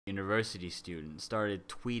university student, started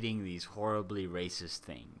tweeting these horribly racist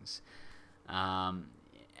things.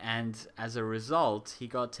 And as a result, he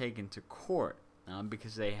got taken to court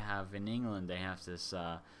because they have, in England, they have this,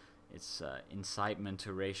 it's incitement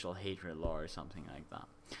to racial hatred law or something like that.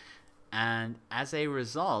 And as a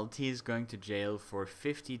result, he's going to jail for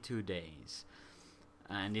 52 days.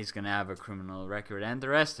 And he's going to have a criminal record and the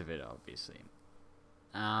rest of it, obviously.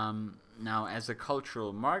 Now, as a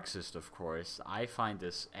cultural Marxist, of course, I find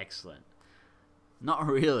this excellent. Not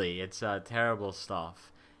really. It's terrible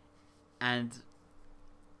stuff. And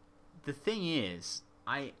the thing is,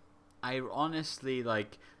 I honestly,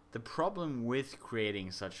 like, the problem with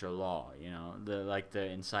creating such a law,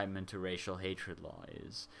 the incitement to racial hatred law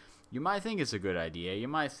is, you might think it's a good idea. You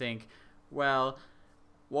might think, well,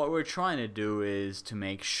 what we're trying to do is to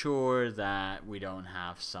make sure that we don't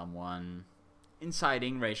have someone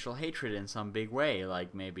inciting racial hatred in some big way,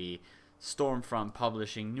 like maybe Stormfront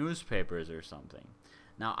publishing newspapers or something.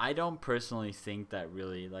 Now, I don't personally think that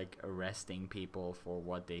really, like, arresting people for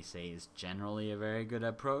what they say is generally a very good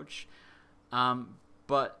approach.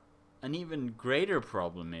 But an even greater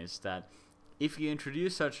problem is that if you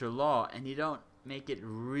introduce such a law and you don't make it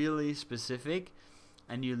really specific,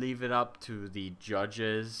 and you leave it up to the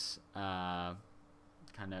judges,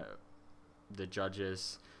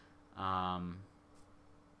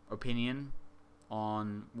 opinion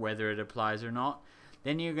on whether it applies or not,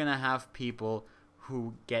 then you're going to have people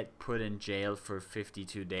who get put in jail for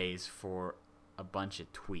 52 days for a bunch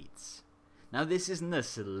of tweets. Now, this isn't a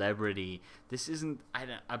celebrity. This isn't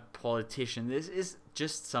a politician. This is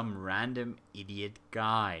just some random idiot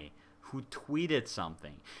guy who tweeted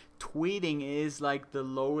something. Tweeting is like the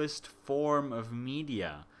lowest form of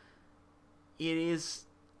media. It is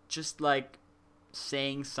just like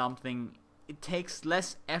saying something. It takes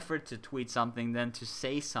less effort to tweet something than to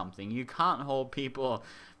say something. You can't hold people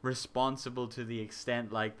responsible to the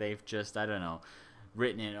extent like they've just, I don't know,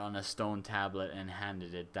 written it on a stone tablet and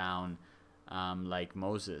handed it down like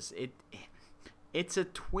Moses. It's a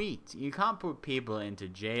tweet. You can't put people into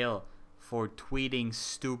jail for tweeting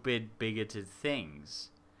stupid, bigoted things.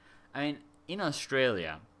 I mean, in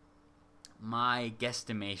Australia, my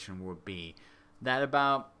guesstimation would be that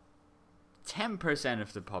about 10%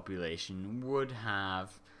 of the population would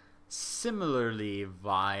have similarly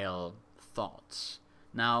vile thoughts.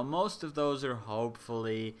 Now, most of those are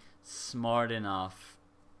hopefully smart enough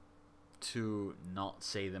to not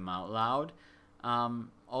say them out loud,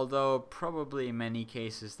 although probably in many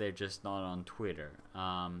cases they're just not on Twitter.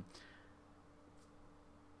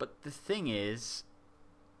 But the thing is,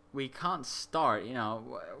 we can't start,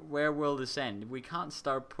 where will this end? We can't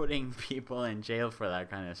start putting people in jail for that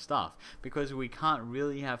kind of stuff, because we can't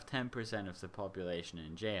really have 10% of the population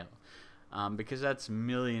in jail, because that's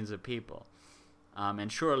millions of people.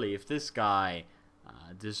 And surely if this guy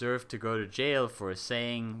deserved to go to jail for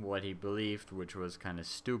saying what he believed, which was kind of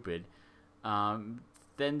stupid, then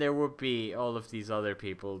there would be all of these other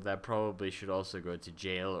people that probably should also go to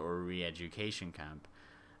jail or re-education camp.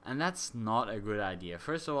 And that's not a good idea.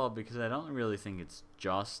 First of all, because I don't really think it's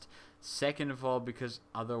just. Second of all, because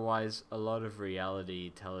otherwise a lot of reality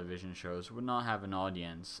television shows would not have an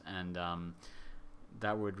audience, and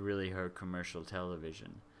that would really hurt commercial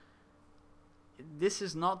television. This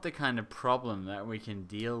is not the kind of problem that we can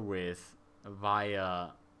deal with via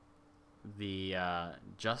the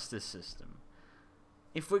justice system.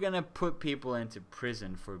 If we're going to put people into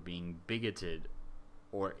prison for being bigoted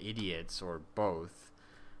or idiots or both,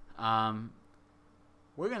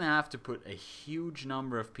 we're going to have to put a huge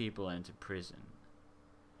number of people into prison.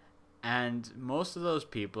 And most of those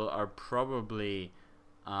people are probably,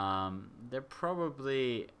 they're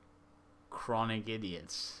probably chronic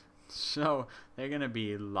idiots. So they're going to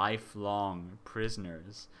be lifelong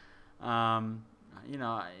prisoners.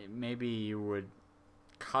 Maybe you would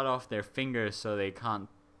cut off their fingers so they can't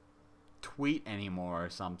tweet anymore or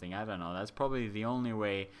something. I don't know. That's probably the only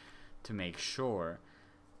way to make sure.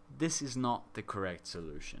 This is not the correct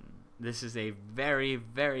solution. This is a very,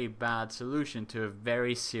 very bad solution to a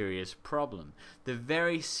very serious problem. The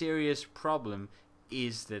very serious problem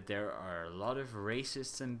is that there are a lot of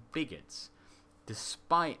racists and bigots.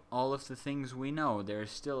 Despite all of the things we know, there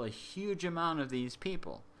is still a huge amount of these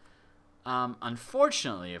people.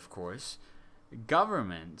 Unfortunately, of course,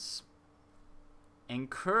 governments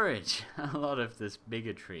encourage a lot of this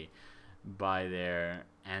bigotry by their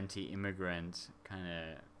anti-immigrant kind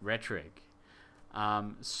of rhetoric.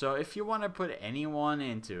 So if you want to put anyone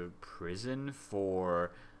into prison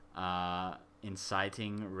for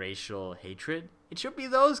inciting racial hatred, it should be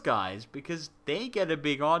those guys, because they get a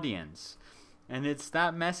big audience. And it's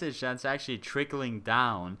that message that's actually trickling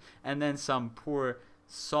down, and then some poor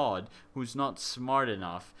sod who's not smart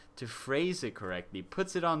enough to phrase it correctly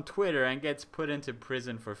puts it on Twitter and gets put into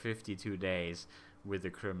prison for 52 days with a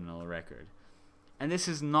criminal record. And this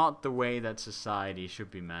is not the way that society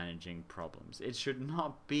should be managing problems. It should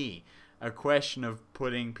not be a question of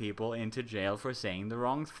putting people into jail for saying the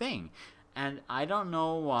wrong thing. And I don't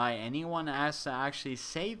know why anyone has to actually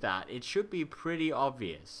say that. It should be pretty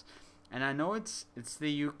obvious. And I know it's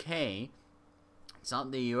the UK. It's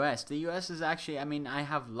not the US. The US is actually, I mean, I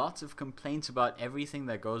have lots of complaints about everything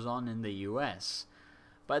that goes on in the US.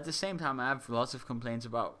 But at the same time, I have lots of complaints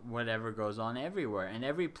about whatever goes on everywhere. And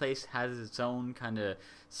every place has its own kind of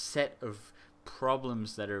set of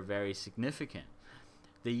problems that are very significant.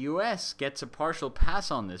 The US gets a partial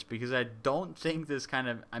pass on this because I don't think this kind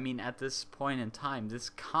of, I mean, at this point in time,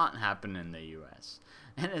 this can't happen in the US.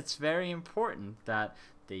 And it's very important that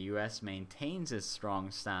the US maintains its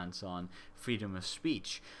strong stance on freedom of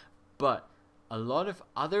speech. But a lot of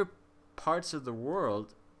other parts of the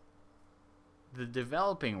world, the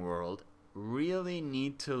developing world, really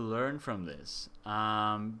need to learn from this,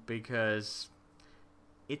 because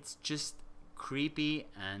it's just creepy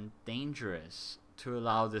and dangerous to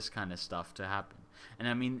allow this kind of stuff to happen. And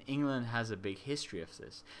I mean, England has a big history of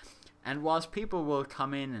this. And whilst people will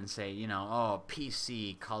come in and say, you know, oh,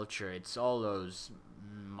 PC culture, it's all those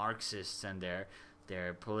Marxists and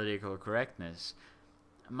their political correctness,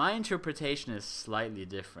 my interpretation is slightly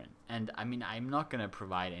different. And I mean, I'm not going to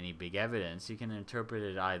provide any big evidence. You can interpret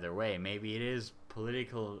it either way. Maybe it is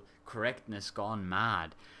political correctness gone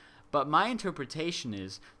mad. But my interpretation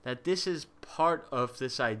is that this is part of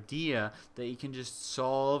this idea that you can just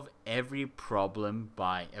solve every problem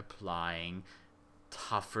by applying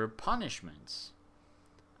tougher punishments.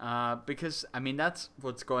 Because, I mean, that's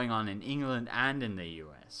what's going on in England and in the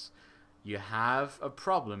US. You have a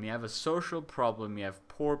problem, you have a social problem, you have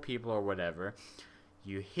poor people or whatever.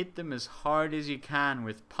 You hit them as hard as you can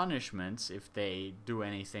with punishments if they do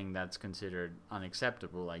anything that's considered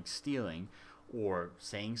unacceptable, like stealing or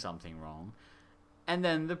saying something wrong, and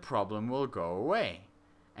then the problem will go away.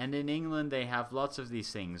 And in England they have lots of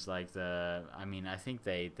these things, like I think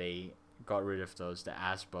they got rid of those, the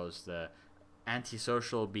ASBOs, the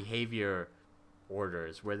antisocial behavior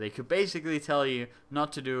orders, where they could basically tell you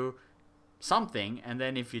not to do something, and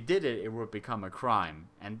then if you did it, it would become a crime.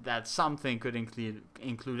 And that something could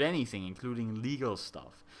include anything, including legal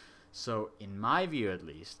stuff. So in my view, at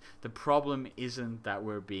least, the problem isn't that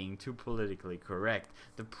we're being too politically correct.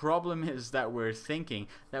 The problem is that we're thinking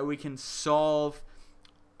that we can solve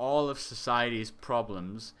all of society's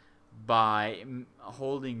problems by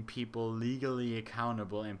holding people legally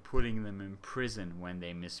accountable and putting them in prison when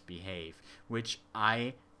they misbehave, which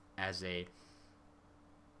I, as a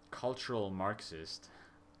cultural Marxist,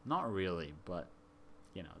 not really, but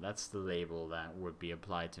you know, that's the label that would be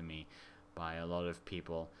applied to me by a lot of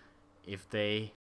people if they